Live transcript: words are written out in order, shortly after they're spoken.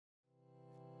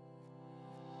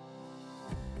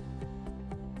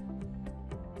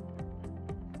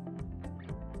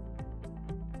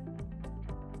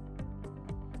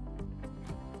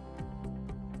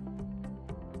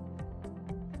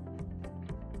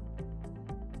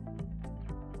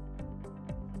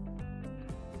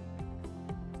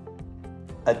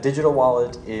A digital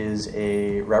wallet is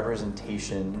a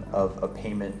representation of a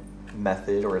payment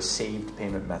method or a saved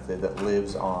payment method that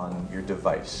lives on your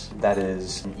device. That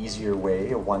is an easier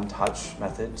way, a one-touch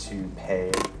method to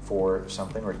pay for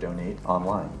something or donate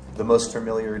online. The most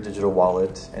familiar digital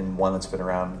wallet and one that's been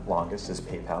around longest is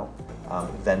PayPal.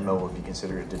 Venmo would be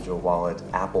considered a digital wallet.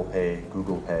 Apple Pay,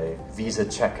 Google Pay, Visa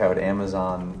checkout,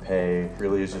 Amazon Pay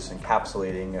really is just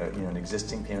encapsulating an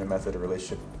existing payment method, a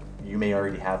relationship you may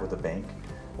already have with a bank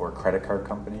or a credit card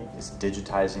company. Is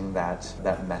digitizing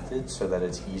that method so that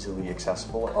it's easily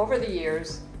accessible. Over the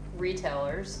years,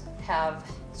 retailers have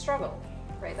struggled,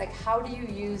 right? Like, how do you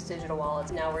use digital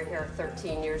wallets? Now we're here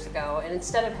 13 years ago, and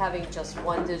instead of having just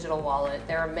one digital wallet,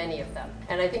 there are many of them.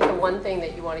 And I think the one thing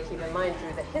that you want to keep in mind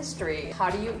through the history, how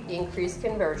do you increase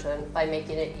conversion by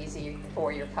making it easy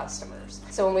for your customers?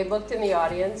 So when we looked in the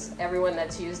audience, everyone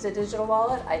that's used a digital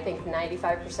wallet, I think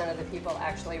 95% of the people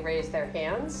actually raised their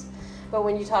hands. But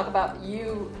when you talk about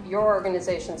your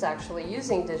organization's actually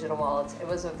using digital wallets, it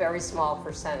was a very small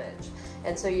percentage.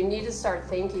 And so you need to start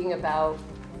thinking about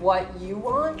what you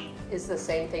want is the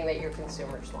same thing that your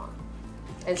consumers want.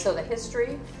 And so the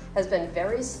history has been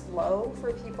very slow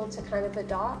for people to kind of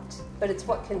adopt, but it's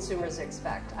what consumers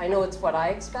expect. I know it's what I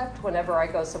expect whenever I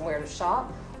go somewhere to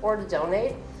shop or to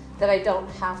donate, that I don't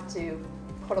have to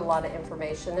put a lot of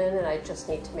information in and I just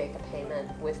need to make a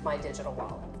payment with my digital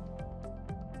wallet.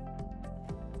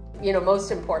 You know, most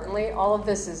importantly, all of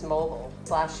this is mobile.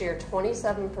 Last year,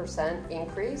 27%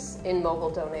 increase in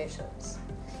mobile donations.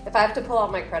 If I have to pull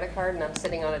out my credit card and I'm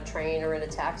sitting on a train or in a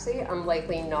taxi, I'm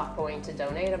likely not going to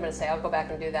donate. I'm going to say, I'll go back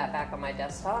and do that back on my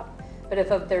desktop. But if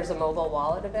there's a mobile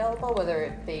wallet available, whether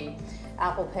it be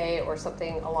Apple Pay or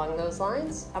something along those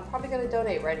lines, I'm probably going to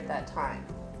donate right at that time.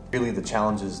 Really, the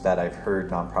challenges that I've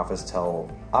heard nonprofits tell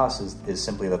us is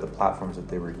simply that the platforms that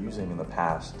they were using in the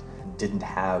past didn't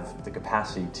have the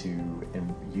capacity to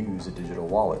use a digital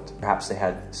wallet. Perhaps they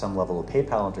had some level of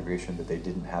PayPal integration, but they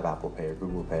didn't have Apple Pay or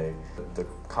Google Pay. The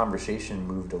conversation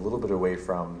moved a little bit away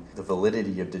from the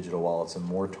validity of digital wallets and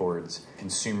more towards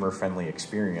consumer-friendly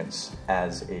experience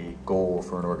as a goal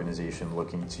for an organization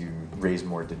looking to raise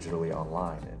more digitally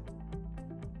online.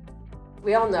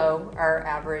 We all know our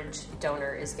average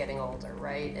donor is getting older,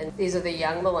 right? And these are the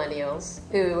young millennials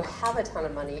who have a ton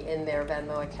of money in their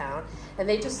Venmo account, and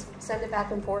they just send it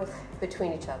back and forth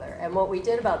between each other. And what we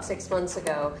did about 6 months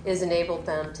ago is enabled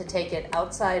them to take it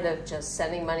outside of just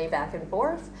sending money back and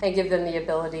forth and give them the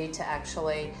ability to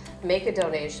actually make a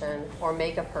donation or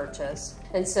make a purchase.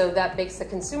 And so that makes the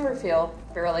consumer feel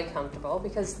fairly comfortable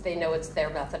because they know it's their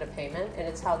method of payment and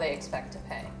it's how they expect to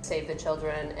pay. Save the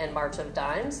Children and March of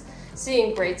Dimes,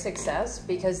 seeing great success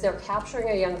because they're capturing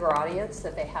a younger audience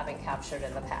that they haven't captured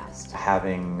in the past.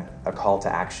 Having a call to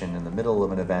action in the middle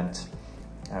of an event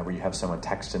where you have someone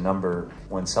text a number,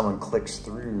 when someone clicks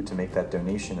through to make that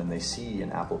donation and they see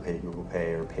an Apple Pay, Google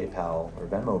Pay, or PayPal or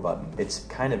Venmo button, it's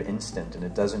kind of instant and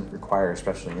it doesn't require,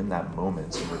 especially in that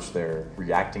moment in which they're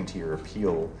reacting to your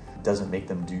appeal, it doesn't make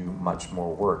them do much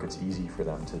more work. It's easy for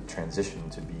them to transition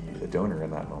to be a donor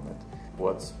in that moment.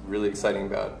 What's really exciting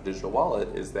about Digital Wallet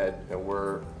is that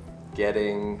we're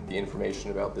getting the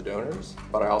information about the donors,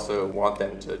 but I also want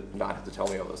them to not have to tell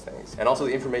me all those things. And also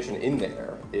the information in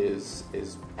there is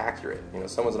accurate. You know,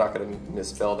 someone's not going to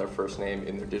misspell their first name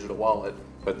in their digital wallet,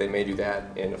 but they may do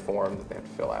that in a form that they have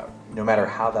to fill out. No matter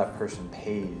how that person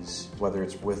pays, whether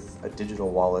it's with a digital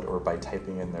wallet or by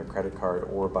typing in their credit card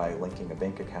or by linking a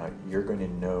bank account, you're going to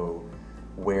know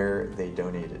where they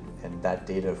donated, and that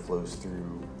data flows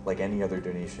through like any other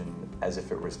donation as if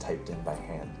it was typed in by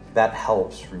hand. That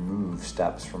helps remove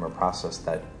steps from a process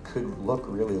that could look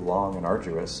really long and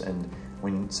arduous, and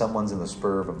when someone's in the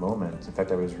spur of a moment, in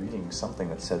fact I was reading something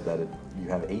that said that you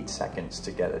have 8 seconds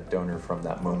to get a donor from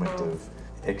that moment of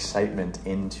excitement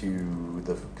into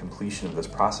the completion of this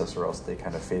process, or else they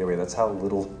kind of fade away. That's how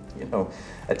little,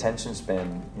 attention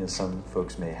span, some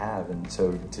folks may have, and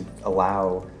so to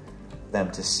allow them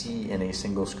to see in a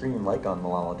single screen, like on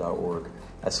Malala.org,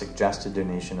 a suggested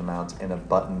donation amount and a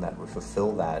button that would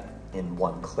fulfill that in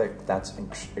one click, that's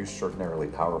extraordinarily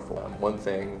powerful. One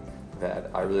thing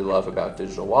that I really love about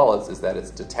digital wallets is that it's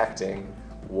detecting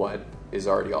what is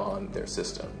already on their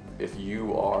system. If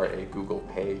you are a Google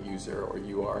Pay user or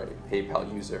you are a PayPal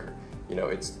user,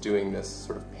 it's doing this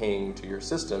sort of ping to your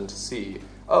system to see,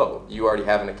 oh, you already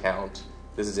have an account,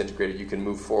 this is integrated, you can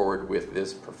move forward with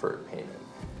this preferred payment.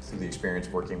 Through the experience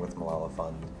working with Malala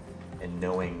Fund and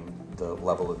knowing the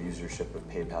level of usership of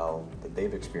PayPal that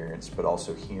they've experienced, but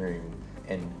also hearing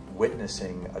and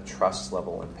witnessing a trust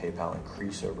level in PayPal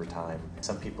increase over time.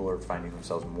 Some people are finding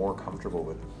themselves more comfortable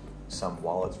with some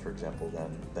wallets, for example,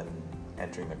 than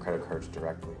entering the credit cards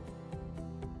directly.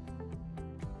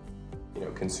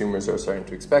 Consumers are starting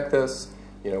to expect this.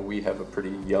 We have a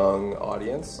pretty young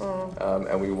audience,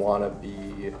 and we want to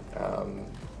be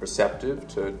receptive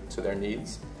to their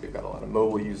needs. We've got a lot of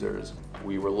mobile users.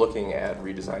 We were looking at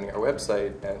redesigning our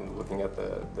website and looking at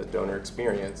the donor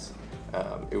experience.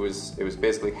 It was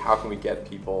basically how can we get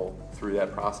people through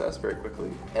that process very quickly.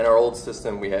 In our old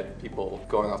system, we had people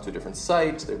going off to a different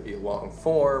site, there'd be a long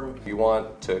form. We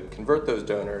want to convert those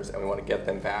donors and we want to get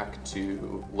them back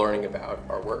to learning about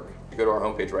our work. If you go to our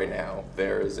homepage right now,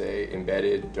 there is an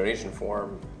embedded donation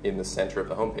form in the center of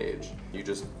the homepage. You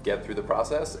just get through the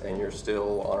process and you're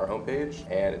still on our homepage,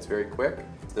 and it's very quick.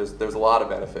 There's a lot of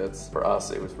benefits. For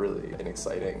us, it was really an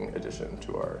exciting addition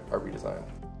to our redesign.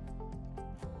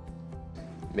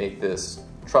 Make this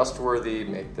trustworthy,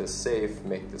 make this safe,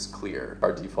 make this clear.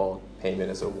 Our default payment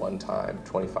is a one-time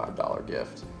 $25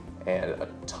 gift, and a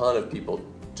ton of people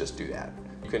just do that.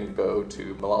 You can go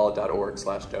to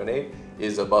malala.org/donate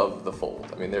is above the fold.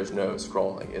 I mean, there's no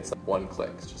scrolling. It's like one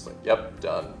click. It's just like, yep,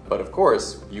 done. But of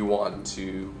course, you want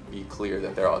to be clear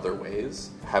that there are other ways.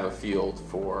 Have a field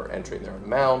for entering their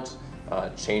amount,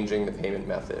 changing the payment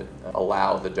method,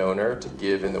 allow the donor to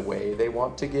give in the way they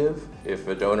want to give. If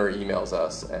a donor emails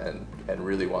us and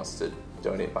really wants to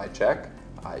donate by check,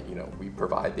 we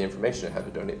provide the information on how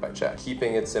to donate by check.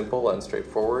 Keeping it simple and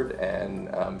straightforward,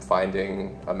 and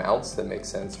finding amounts that make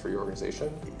sense for your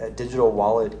organization. A digital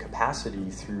wallet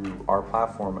capacity through our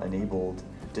platform enabled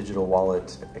digital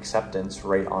wallet acceptance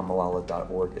right on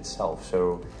malala.org itself.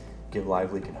 So Give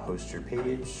Lively can host your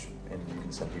page, and you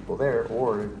can send people there,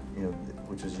 or,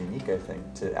 which is unique, I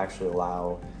think, to actually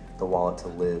allow the wallet to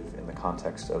live in the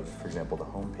context of, for example, the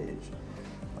homepage,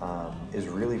 is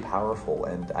really powerful.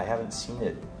 And I haven't seen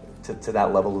it to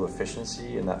that level of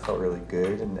efficiency, and that felt really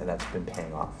good, and that's been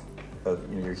paying off.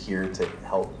 You're here to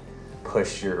help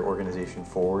push your organization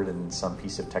forward in some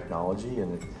piece of technology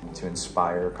and to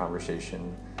inspire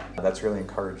conversation. That's really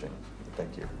encouraging.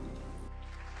 Thank you.